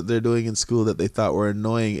stuff that they're doing in school that they thought were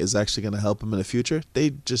annoying is actually going to help them in the future,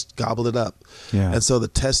 they just gobbled it up. Yeah. And so the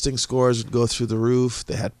testing scores would go through the roof.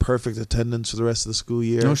 They had perfect attendance for the rest of the school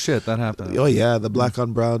year. No shit, that happened. Oh, yeah. The black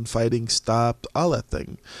on brown fighting stopped, all that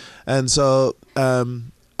thing. And so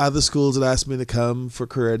other schools had asked me to come for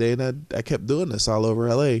career day, and I kept doing this all over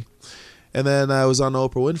L.A. And then I was on the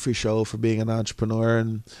Oprah Winfrey Show for being an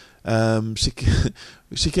entrepreneur, and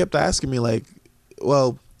she kept asking me, like,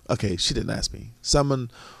 well, okay, she didn't ask me.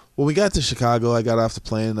 When we got to Chicago, I got off the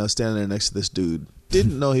plane and I was standing there next to this dude.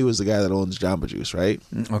 Didn't know he was the guy that owns Jamba Juice, right?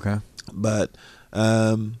 Okay. But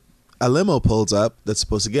a limo pulls up that's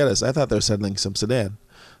supposed to get us. I thought they were settling some sedan.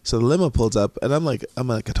 So the limo pulls up, and I'm like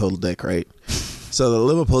a total dick, right? So the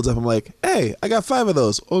limo pulls up, I'm like, hey, I got 5 of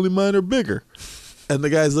those. Only mine are bigger. And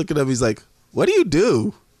the guy's looking at me, he's like, what do you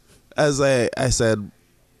do? As I said,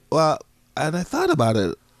 well, and I thought about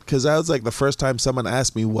it. Because that was like the first time someone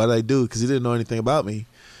asked me what I do, because he didn't know anything about me.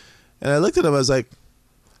 And I looked at him, I was like,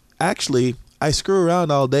 actually, I screw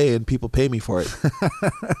around all day and people pay me for it.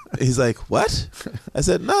 He's like, what? I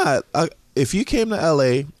said, nah, if you came to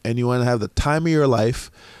LA and you want to have the time of your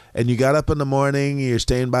life, and you got up in the morning, you're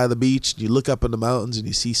staying by the beach, and you look up in the mountains and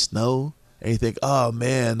you see snow, and you think, oh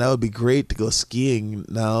man, that would be great to go skiing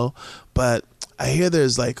now. But I hear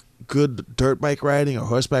there's like good dirt bike riding or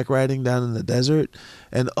horseback riding down in the desert,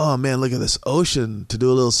 and oh man, look at this ocean to do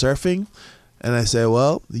a little surfing. And I say,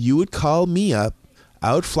 well, you would call me up,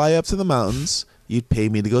 I would fly up to the mountains, you'd pay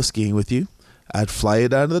me to go skiing with you, I'd fly you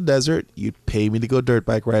down to the desert, you'd pay me to go dirt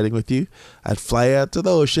bike riding with you, I'd fly you out to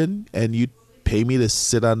the ocean, and you'd pay me to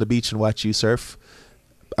sit on the beach and watch you surf.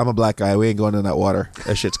 I'm a black guy, we ain't going in that water,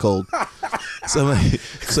 that shit's cold.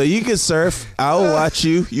 So you can surf, I'll watch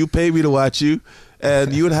you, you pay me to watch you,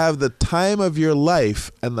 and you would have the time of your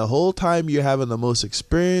life, and the whole time you're having the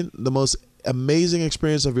most amazing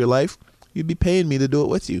experience of your life, you'd be paying me to do it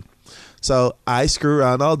with you. So I screw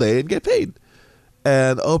around all day and get paid.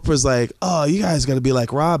 And Oprah's like, oh, you guys got to be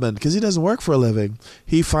like Robin, because he doesn't work for a living.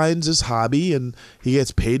 He finds his hobby and he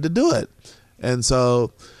gets paid to do it. And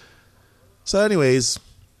so anyways,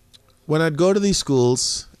 when I'd go to these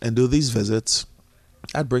schools and do these visits,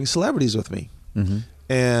 I'd bring celebrities with me. Mm-hmm.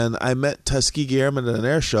 And I met Tuskegee Airmen at an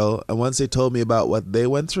air show, and once they told me about what they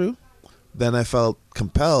went through, then I felt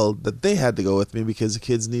compelled that they had to go with me, because the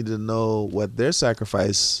kids needed to know what their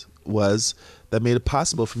sacrifice was that made it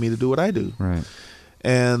possible for me to do what I do. Right.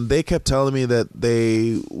 And they kept telling me that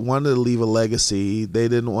they wanted to leave a legacy. They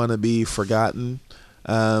didn't want to be forgotten.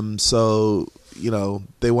 So,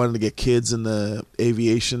 they wanted to get kids in the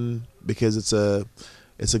aviation because it's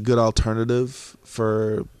a good alternative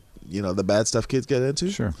for, the bad stuff kids get into.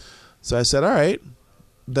 Sure. So I said, all right,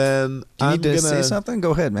 then I'm going to say something?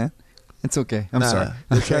 Go ahead, man. It's okay. I'm sorry.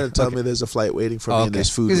 They're trying to tell me there's a flight waiting for me and there's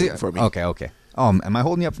food waiting for me. Okay. Oh, am I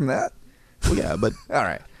holding you up from that? Well, yeah, but all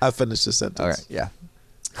right. I finished the sentence. All right, yeah.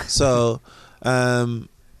 So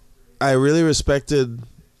I really respected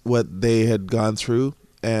what they had gone through,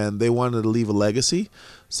 and they wanted to leave a legacy.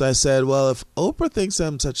 So I said, well, if Oprah thinks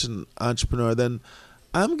I'm such an entrepreneur, then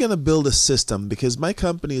I'm going to build a system, because my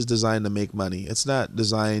company is designed to make money. It's not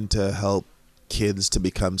designed to help kids to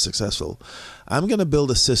become successful. I'm going to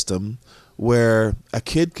build a system where a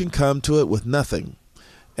kid can come to it with nothing,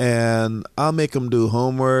 and I'll make them do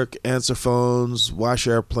homework, answer phones, wash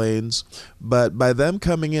airplanes. But by them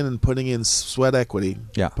coming in and putting in sweat equity,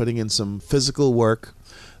 putting in some physical work,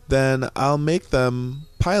 then I'll make them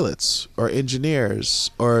pilots or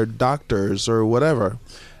engineers or doctors or whatever.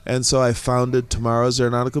 And so I founded tomorrow's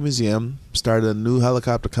Aeronautical Museum, started a new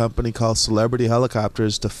helicopter company called Celebrity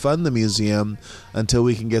Helicopters to fund the museum until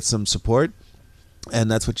we can get some support. And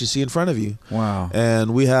that's what you see in front of you. Wow.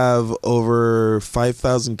 And we have over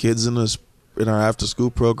 5,000 kids in our after school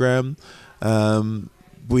program.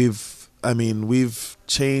 We've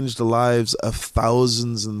changed the lives of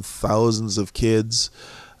thousands and thousands of kids.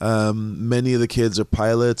 Many of the kids are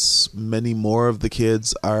pilots. Many more of the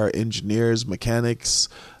kids are engineers, mechanics.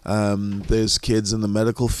 There's kids in the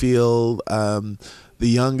medical field. The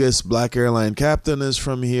youngest black airline captain is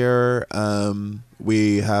from here.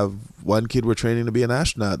 We have one kid we're training to be an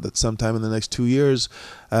astronaut that sometime in the next 2 years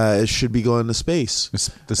should be going to space.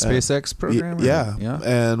 The SpaceX program? Yeah.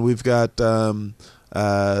 And we've got the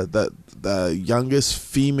youngest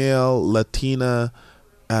female Latina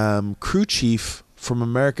crew chief from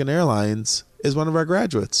American Airlines is one of our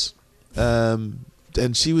graduates. And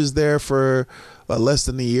she was there for less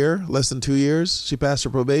than 2 years. She passed her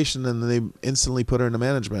probation, and they instantly put her into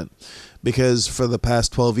management because for the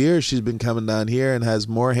past 12 years, she's been coming down here and has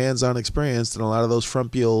more hands-on experience than a lot of those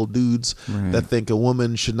frumpy old dudes that think a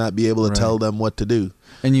woman should not be able to tell them what to do.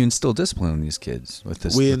 And you instill discipline in these kids with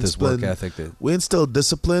this work ethic. We instill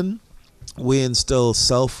discipline. We instill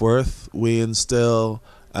self-worth. We instill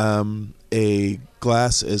a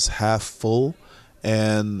glass is half full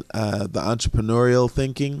and the entrepreneurial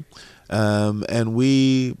thinking. And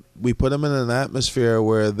we put them in an atmosphere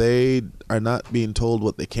where they are not being told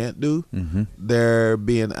what they can't do. Mm-hmm. They're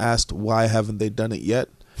being asked why haven't they done it yet,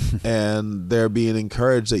 and they're being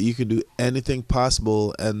encouraged that you can do anything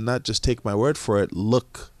possible and not just take my word for it.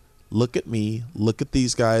 Look at me. Look at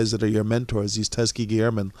these guys that are your mentors, these Tuskegee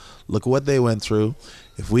Airmen. Look at what they went through.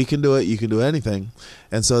 If we can do it, you can do anything.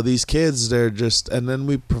 And so these kids, they're just, and then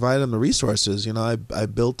we provide them the resources. You know, I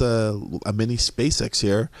built a mini SpaceX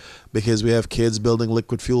here because we have kids building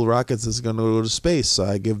liquid fuel rockets that's going to go to space. So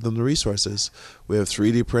I give them the resources. We have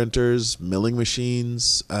 3D printers, milling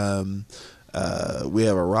machines. We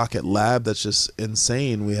have a rocket lab that's just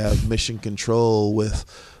insane. We have mission control with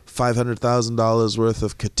 $500,000 worth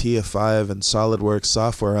of CATIA 5 and SolidWorks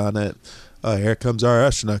software on it. Oh, here comes our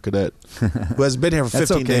astronaut cadet who has been here for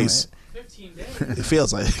 15 days. 15 days? It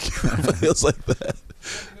feels like that.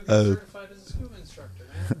 Certified as a scuba instructor,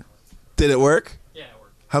 man. Did it work? Yeah, it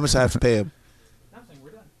worked. How much do I have to pay him? Nothing, we're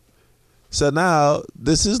done. So now,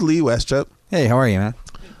 this is Lee Westrup. Hey, how are you, man?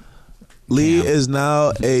 Lee is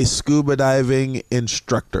now a scuba diving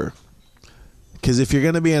instructor. Because if you're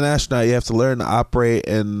going to be an astronaut, you have to learn to operate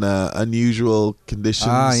in unusual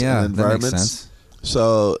conditions and environments. That makes sense.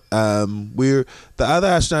 So the other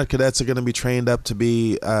astronaut cadets are going to be trained up to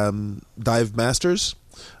be dive masters.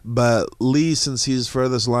 But Lee, since he's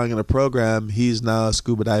furthest along in the program, he's now a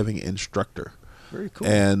scuba diving instructor. Very cool.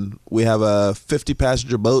 And we have a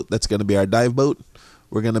 50-passenger boat that's going to be our dive boat.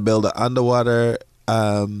 We're going to build an underwater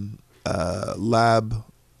lab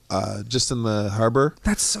just in the harbor.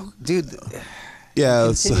 That's so, dude. Yeah,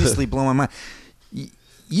 continuously blow my mind.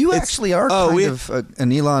 You actually are kind of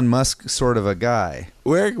an Elon Musk sort of a guy.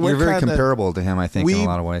 You're very comparable to him, I think, in a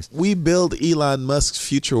lot of ways. We build Elon Musk's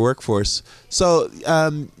future workforce. So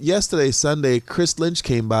yesterday, Sunday, Chris Lynch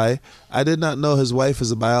came by. I did not know his wife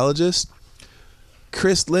is a biologist.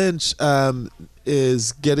 Chris Lynch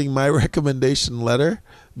is getting my recommendation letter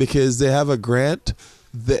because they have a grant.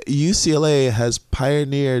 The UCLA has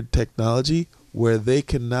pioneered technology where they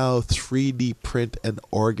can now 3D print an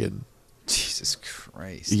organ. Jesus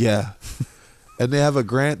Christ. Yeah. And they have a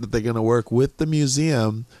grant that they're going to work with the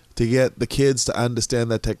museum to get the kids to understand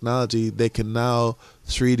that technology. They can now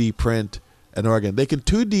 3D print an organ. They can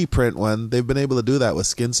 2D print one. They've been able to do that with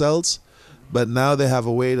skin cells. But now they have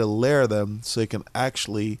a way to layer them so they can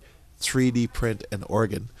actually 3D print an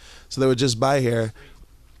organ. So they were just by here.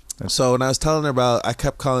 So when I was telling her I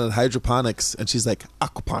kept calling it hydroponics, and she's like,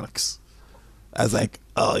 aquaponics. I was like,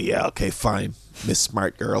 oh, yeah, okay, fine, Miss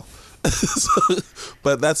Smart Girl.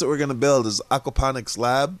 But that's what we're going to build is aquaponics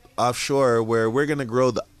lab offshore where we're going to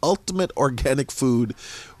grow the ultimate organic food.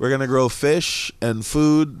 We're going to grow fish and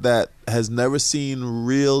food that has never seen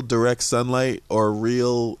real direct sunlight or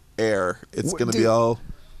real air. It's going to be all...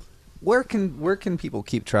 Where can people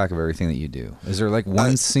keep track of everything that you do? Is there like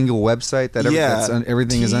one single website that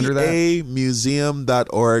everything is under that?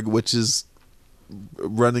 TAmuseum.org, which is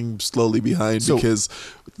running slowly behind because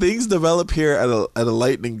things develop here at a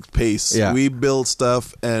lightning pace. Yeah. We build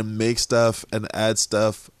stuff and make stuff and add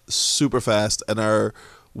stuff super fast, and our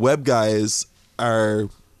web guys are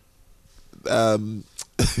trying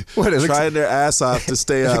their ass off to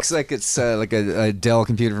stay up. It looks like it's like a Dell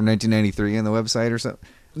computer from 1993 on the website or something.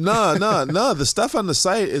 No. The stuff on the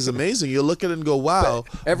site is amazing. You look at it and go, wow.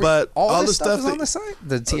 But all the stuff is on the site?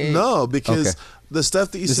 No, because the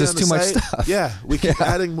stuff that you see on the site, stuff. Yeah, we keep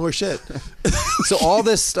adding more shit. So all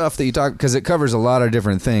this stuff that you talk, because it covers a lot of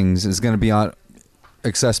different things, is going to be on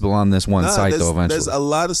accessible on this one site, though, eventually. There's a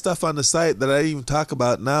lot of stuff on the site that I didn't even talk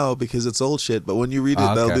about now because it's old shit. But when you read it,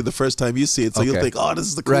 that'll be the first time you see it. So you'll think, oh, this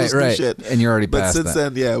is the coolest new shit. And you're already but past since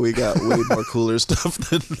that. then, yeah, we got way more cooler stuff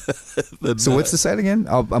than So what's the site again?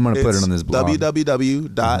 I'm going to put it on this blog.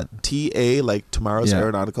 www.ta, like tomorrow's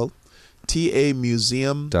Aeronautical,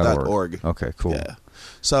 tamuseum.org. Okay, cool. Yeah.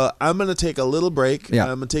 So I'm going to take a little break. Yeah.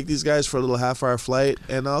 I'm going to take these guys for a little half-hour flight.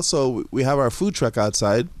 And also, we have our food truck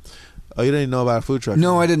outside. Oh, you didn't even know about our food truck?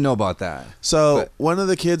 No, I didn't know about that. So one of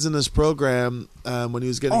the kids in this program, when he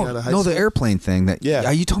was getting out of high school. the airplane thing.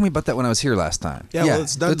 Yeah. You told me about that when I was here last time. Yeah, well,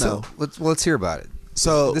 it's done now. Let's hear about it.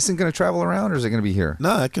 So this isn't going to travel around, or is it going to be here?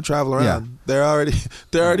 No, I can travel around. Yeah. They're already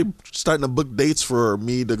starting to book dates for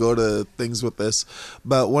me to go to things with this.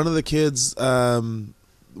 But one of the kids,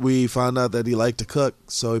 we found out that he liked to cook,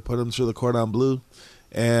 so we put him through the Cordon Bleu,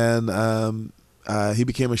 and he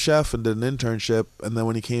became a chef and did an internship. And then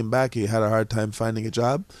when he came back, he had a hard time finding a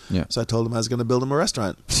job. Yeah. So I told him I was going to build him a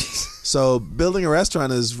restaurant. So building a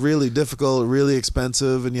restaurant is really difficult, really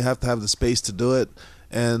expensive, and you have to have the space to do it.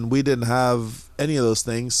 And we didn't have any of those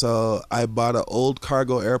things, so I bought an old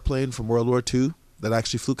cargo airplane from World War II that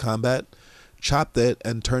actually flew combat, chopped it,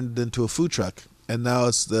 and turned it into a food truck. And now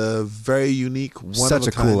it's the very unique one Such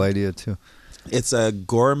a cool idea, too. It's a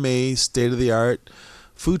gourmet, state-of-the-art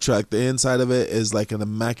food truck. The inside of it is like an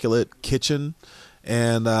immaculate kitchen.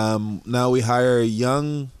 And now we hire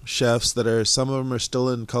young chefs some of them are still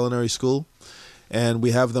in culinary school. And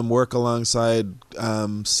we have them work alongside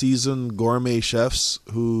seasoned gourmet chefs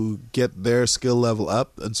who get their skill level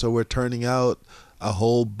up. And so we're turning out a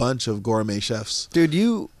whole bunch of gourmet chefs. Dude,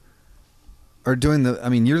 you are doing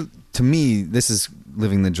to me, this is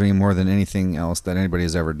living the dream more than anything else that anybody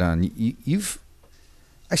has ever done.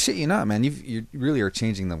 I shit you not, man. You really are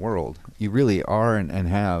changing the world. You really are and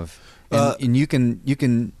have. And you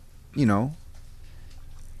can,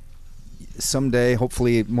 someday,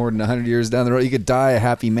 hopefully more than 100 years down the road, you could die a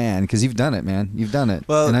happy man because you've done it, man. You've done it.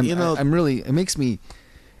 Well, and I'm really, it makes me,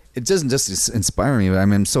 it doesn't just inspire me, but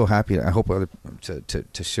I'm so happy. I hope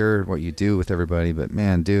to share what you do with everybody. But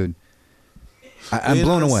man, dude, I'm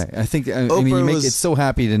blown away. I think, it's so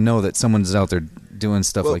happy to know that someone's out there doing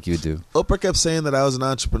stuff like you do. Oprah kept saying that I was an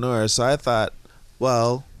entrepreneur. So I thought,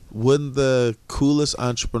 well, wouldn't the coolest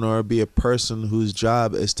entrepreneur be a person whose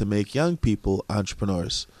job is to make young people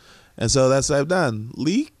entrepreneurs? And so that's what I've done.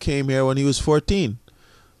 Lee came here when he was 14,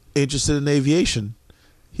 interested in aviation.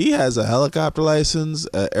 He has a helicopter license,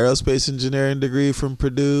 an aerospace engineering degree from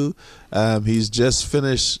Purdue. He's just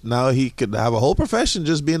finished. Now he could have a whole profession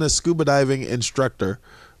just being a scuba diving instructor,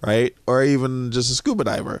 right? Or even just a scuba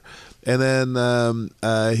diver. And then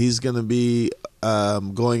he's going to be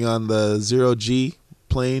going on the 0G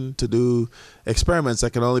plane to do experiments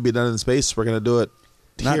that can only be done in space. We're going to do it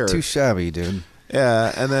here. Not too shabby, dude.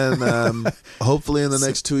 Yeah, and then hopefully in the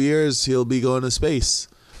next 2 years he'll be going to space,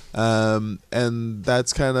 and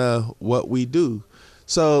that's kind of what we do.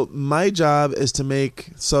 So my job is to make.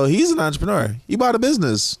 So he's an entrepreneur. He bought a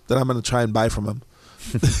business that I'm going to try and buy from him.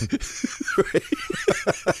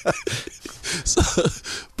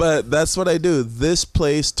 But that's what I do. This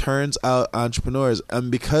place turns out entrepreneurs,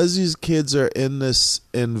 and because these kids are in this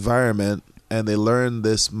environment and they learn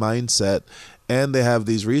this mindset. And they have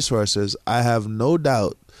these resources, I have no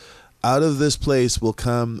doubt out of this place will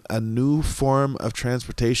come a new form of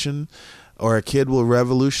transportation, or a kid will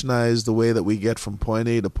revolutionize the way that we get from point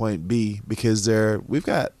A to point B, because we've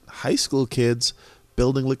got high school kids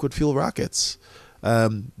building liquid fuel rockets.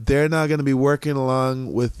 They're now going to be working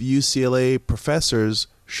along with UCLA professors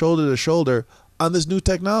shoulder to shoulder on this new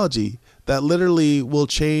technology that literally will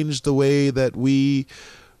change the way that we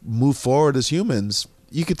move forward as humans.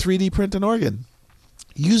 You could 3D print an organ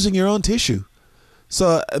using your own tissue.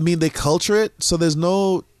 So, they culture it, so there's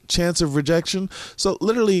no chance of rejection. So,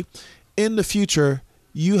 literally, in the future,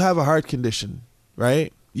 you have a heart condition,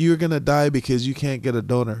 right? You're going to die because you can't get a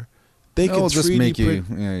donor. They can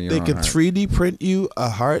 3D print you a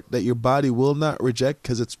heart that your body will not reject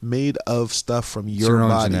because it's made of stuff from your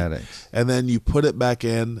body. Genetics. And then you put it back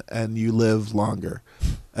in and you live longer.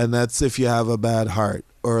 And that's if you have a bad heart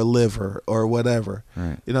or a liver or whatever.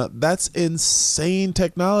 Right. That's insane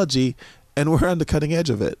technology, and we're on the cutting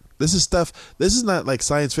edge of it. This is not like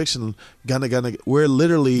science fiction. We're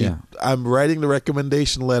literally, I'm writing the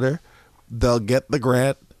recommendation letter. They'll get the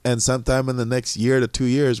grant, and sometime in the next year to 2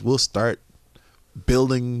 years, we'll start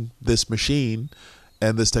building this machine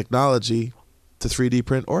and this technology to 3D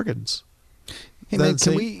print organs. Hey man,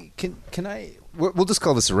 can I? We'll just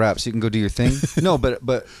call this a wrap, so you can go do your thing. No,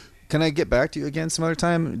 but Can I get back to you again some other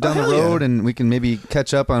time down the hell road, yeah. and we can maybe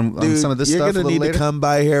catch up on some of this you're stuff a gonna little need later? to come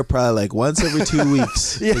by here probably like once every 2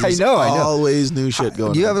 weeks. Yeah, 'cause I there's know. Always new shit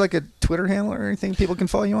going on. Do you have like a Twitter handle or anything people can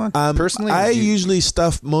follow you on? Personally, I usually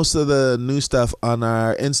stuff most of the new stuff on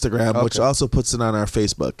our Instagram, which Okay. also puts it on our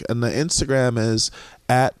Facebook. And the Instagram is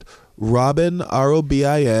at Robin,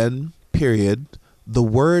 ROBIN, period, the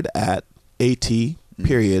word at AT,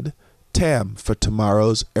 period, TAM for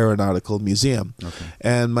tomorrow's Aeronautical Museum. Okay.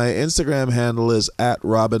 And my Instagram handle is my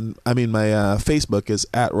Facebook is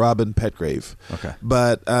at Robin Petgrave. Okay.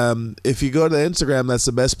 But if you go to Instagram, that's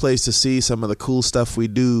the best place to see some of the cool stuff we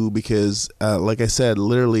do because, like I said,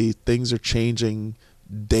 literally things are changing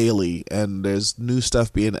daily and there's new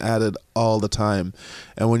stuff being added all the time.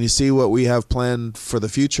 And when you see what we have planned for the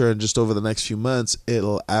future and just over the next few months,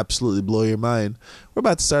 it'll absolutely blow your mind. We're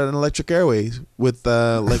about to start an electric airway with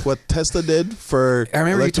like what Tesla did for I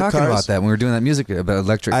remember you electric talking cars. about that when we were doing that music about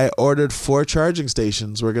electric. I ordered 4 charging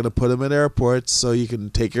stations. We're going to put them in airports so you can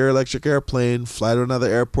take your electric airplane, fly to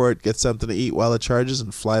another airport, get something to eat while it charges,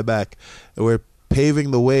 and fly back. And we're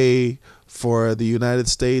paving the way for the United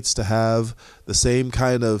States to have the same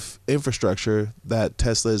kind of infrastructure that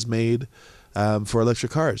Tesla has made for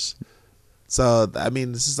electric cars. So, I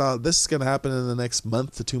mean, this is going to happen in the next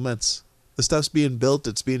month to 2 months. The stuff's being built,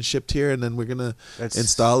 it's being shipped here, and then we're going to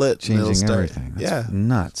install it. And it'll changing start. everything. That's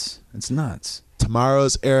nuts. It's nuts.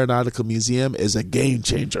 Tomorrow's Aeronautical Museum is a game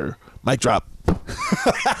changer. Mic drop.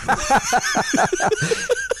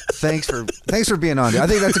 Thanks for being on. I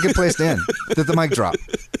think that's a good place to end. The mic drop.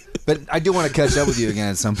 But I do want to catch up with you again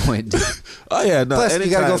at some point. Oh yeah, no. Plus, anytime.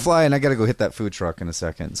 you got to go fly, and I got to go hit that food truck in a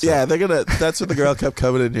second. So. Yeah, that's what the girl kept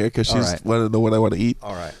coming in here because she's right. wanted to know what I want to eat.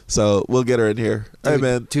 All right. So we'll get her in here. All right,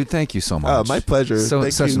 man. Dude, thank you so much. Oh, my pleasure.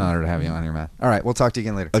 Thank Such you. an honor to have you on here, man. All right, we'll talk to you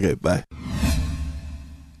again later. Okay, bye.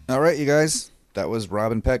 All right, you guys. That was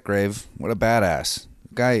Robin Petgrave. What a badass.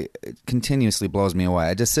 Guy continuously blows me away.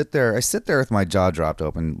 I sit there with my jaw dropped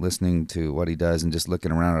open listening to what he does and just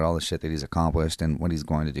looking around at all the shit that he's accomplished and what he's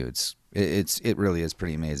going to do. It really is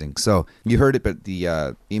pretty amazing. So you heard it, but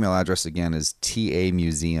the email address again is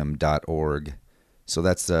tamuseum.org. So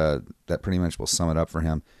that pretty much will sum it up for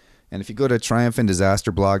him. And if you go to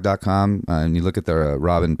triumphanddisasterblog.com and you look at the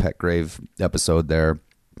Robin Petgrave episode there,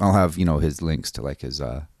 I'll have his links to like his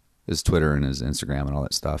Twitter and his Instagram and all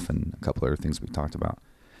that stuff and a couple other things we talked about.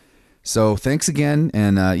 So thanks again.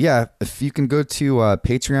 And if you can go to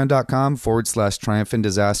patreon.com/Triumph and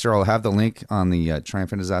Disaster, I'll have the link on the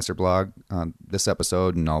Triumph and Disaster blog on this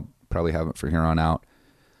episode, and I'll probably have it for here on out.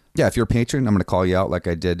 Yeah, if you're a patron, I'm going to call you out like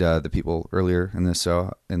I did the people earlier in this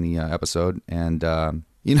in the episode. And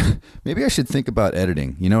maybe I should think about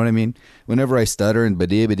editing. You know what I mean? Whenever I stutter and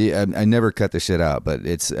I never cut the shit out. But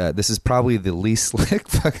it's this is probably the least slick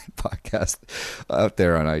fucking podcast out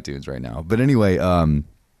there on iTunes right now. But anyway,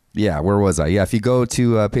 where was I? Yeah, if you go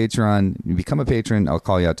to Patreon, you become a patron, I'll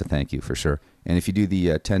call you out to thank you for sure. And if you do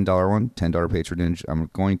the $10 patronage, I'm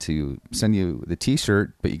going to send you the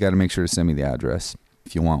T-shirt, but you got to make sure to send me the address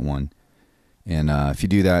if you want one. And if you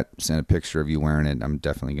do that, send a picture of you wearing it. I'm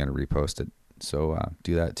definitely going to repost it. So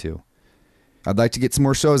do that too. I'd like to get some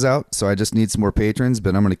more shows out, so I just need some more patrons,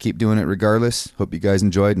 but I'm going to keep doing it regardless. Hope you guys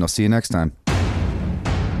enjoyed, and I'll see you next time.